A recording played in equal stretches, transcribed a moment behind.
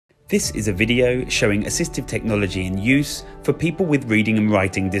This is a video showing assistive technology in use for people with reading and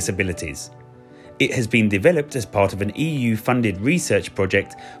writing disabilities. It has been developed as part of an EU-funded research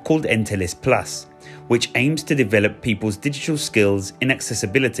project called ENTELIS+, which aims to develop people's digital skills in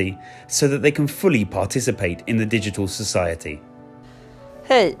accessibility so that they can fully participate in the digital society.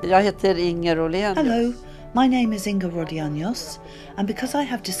 Hej, jag heter Inger Åhlén. Hello, my name is Inga Rodianos, and because I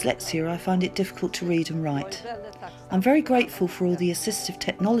have dyslexia, I find it difficult to read and write. I'm very grateful for all the assistive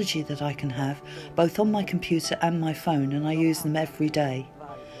technology that I can have, both on my computer and my phone, and I use them every day.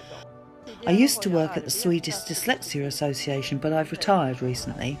 I used to work at the Swedish Dyslexia Association, but I've retired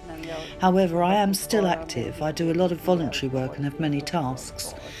recently. However, I am still active. I do a lot of voluntary work and have many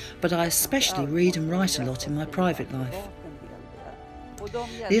tasks, but I especially read and write a lot in my private life.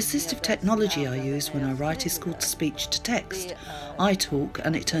 The assistive technology I use when I write is called speech to text. I talk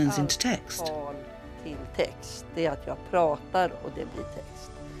and it turns into text.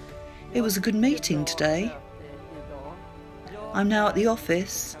 It was a good meeting today. I'm now at the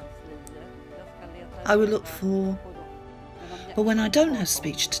office. I will look for... But when I don't have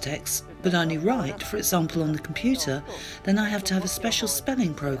speech to text, but only write, for example on the computer, then I have to have a special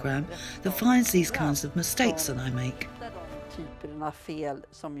spelling program that finds these kinds of mistakes that I make.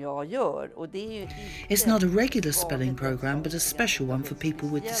 It's not a regular spelling program, but a special one for people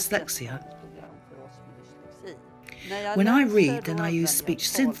with dyslexia. When I read, then I use speech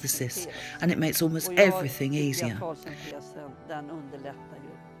synthesis, and it makes almost everything easier.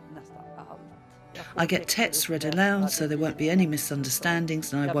 I get texts read aloud, so there won't be any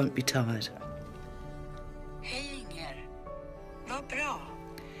misunderstandings and I won't be tired.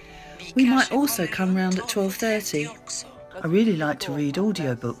 We might also come round at 12:30. I really like to read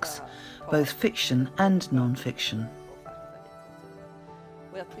audiobooks, both fiction and non-fiction.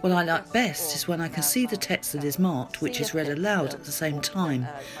 What I like best is when I can see the text that is marked, which is read aloud at the same time,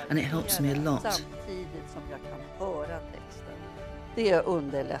 and it helps me a lot.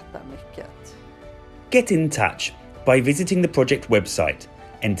 Get in touch by visiting the project website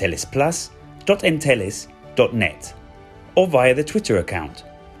entelisplus.entelis.net or via the Twitter account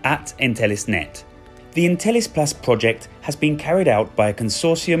 @ENTELISNet. The ENTELIS Plus project has been carried out by a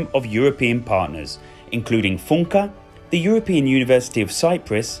consortium of European partners, including Funca, the European University of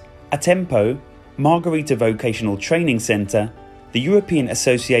Cyprus, Atempo, Margarita Vocational Training Centre, the European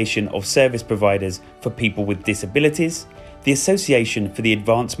Association of Service Providers for People with Disabilities, the Association for the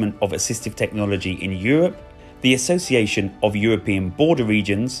Advancement of Assistive Technology in Europe, the Association of European Border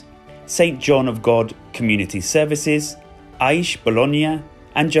Regions, St. John of God Community Services, Aish Bologna,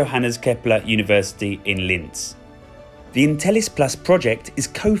 and Johannes Kepler University in Linz. The ENTELIS Plus project is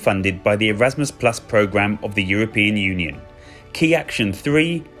co-funded by the Erasmus Plus programme of the European Union. Key Action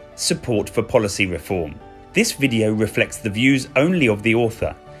 3, Support for Policy Reform. This video reflects the views only of the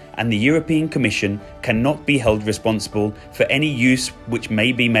author, and the European Commission cannot be held responsible for any use which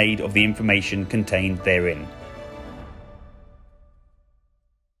may be made of the information contained therein.